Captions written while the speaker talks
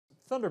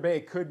Thunder Bay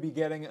could be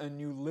getting a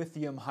new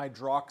lithium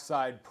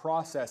hydroxide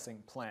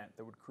processing plant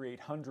that would create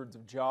hundreds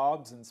of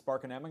jobs and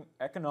spark an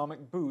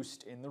economic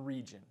boost in the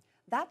region.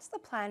 That's the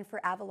plan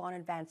for Avalon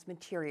Advanced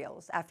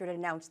Materials after it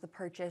announced the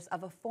purchase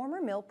of a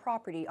former mill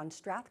property on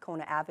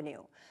Strathcona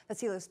Avenue.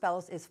 Vasilios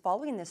Bellos is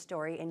following this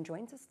story and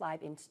joins us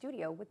live in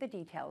studio with the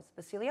details.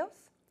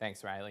 Vasilios?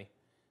 Thanks, Riley.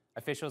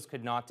 Officials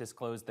could not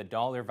disclose the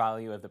dollar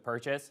value of the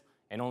purchase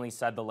and only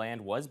said the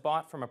land was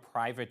bought from a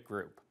private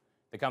group.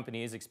 The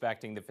company is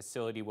expecting the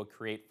facility will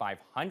create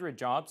 500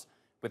 jobs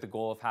with the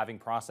goal of having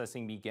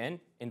processing begin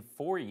in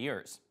 4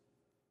 years.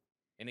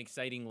 An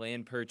exciting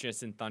land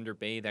purchase in Thunder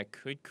Bay that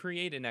could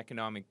create an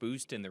economic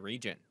boost in the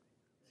region.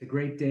 It's a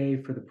great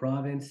day for the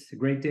province, a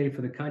great day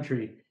for the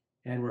country,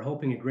 and we're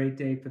hoping a great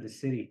day for the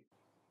city.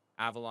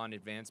 Avalon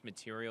Advanced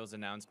Materials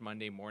announced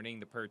Monday morning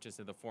the purchase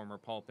of the former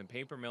pulp and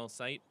paper mill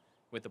site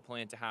with a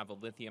plan to have a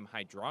lithium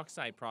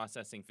hydroxide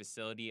processing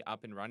facility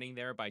up and running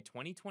there by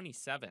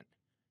 2027.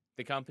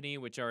 The company,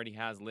 which already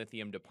has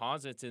lithium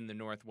deposits in the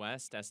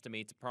Northwest,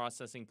 estimates a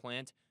processing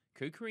plant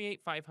could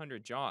create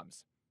 500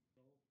 jobs.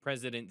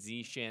 President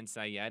Zishan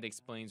Syed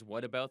explains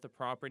what about the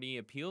property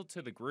appealed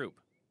to the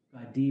group.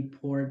 Deep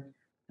port,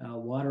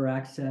 water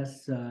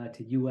access to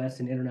U.S.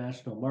 and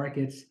international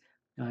markets.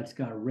 It's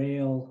got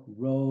rail,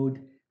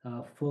 road,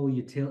 full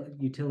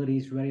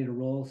utilities ready to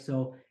roll.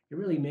 So it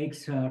really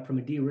makes, from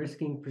a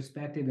de-risking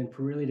perspective and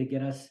for really to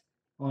get us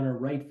on our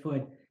right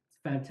foot, it's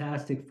a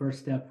fantastic first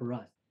step for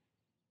us.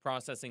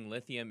 Processing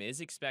lithium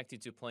is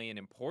expected to play an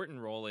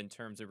important role in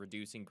terms of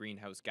reducing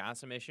greenhouse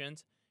gas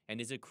emissions and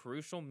is a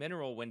crucial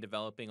mineral when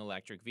developing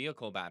electric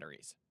vehicle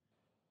batteries.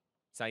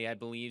 Syed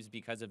believes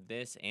because of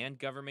this and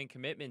government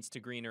commitments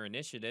to greener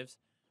initiatives,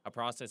 a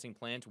processing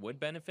plant would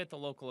benefit the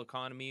local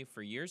economy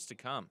for years to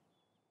come.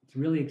 It's a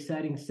really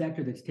exciting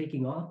sector that's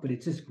taking off, but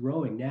it's just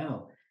growing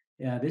now.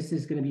 This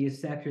is going to be a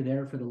sector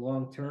there for the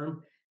long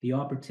term. The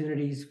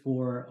opportunities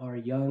for our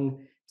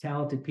young,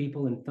 talented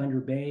people in Thunder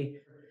Bay,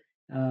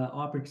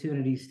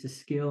 opportunities to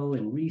skill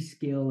and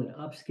reskill and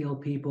upskill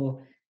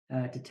people,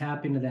 to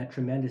tap into that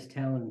tremendous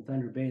talent in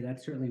Thunder Bay.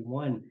 That's certainly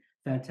one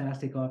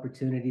fantastic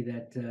opportunity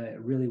that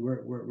really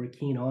we're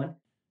keen on.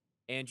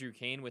 Andrew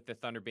Kane with the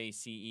Thunder Bay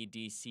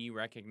CEDC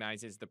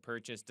recognizes the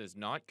purchase does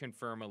not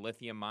confirm a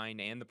lithium mine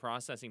and the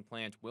processing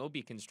plant will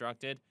be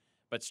constructed,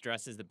 but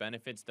stresses the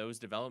benefits those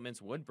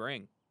developments would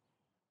bring.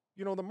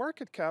 You know, the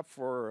market cap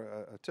for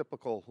a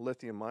typical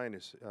lithium mine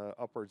is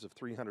upwards of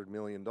 $300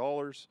 million.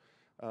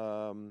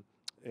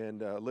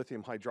 And a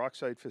lithium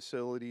hydroxide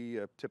facility,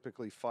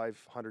 typically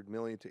 $500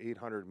 million to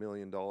 $800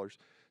 million.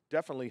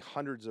 Definitely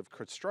hundreds of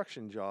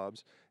construction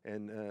jobs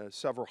and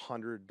several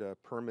hundred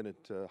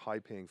permanent,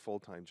 high-paying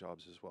full-time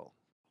jobs as well.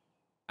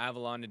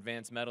 Avalon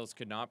Advanced Metals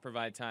could not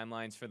provide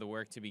timelines for the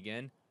work to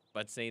begin,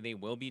 but say they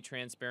will be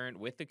transparent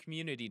with the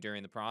community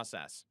during the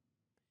process.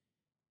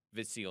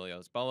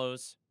 Vasilios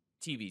Bellos,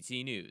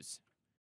 TBT News.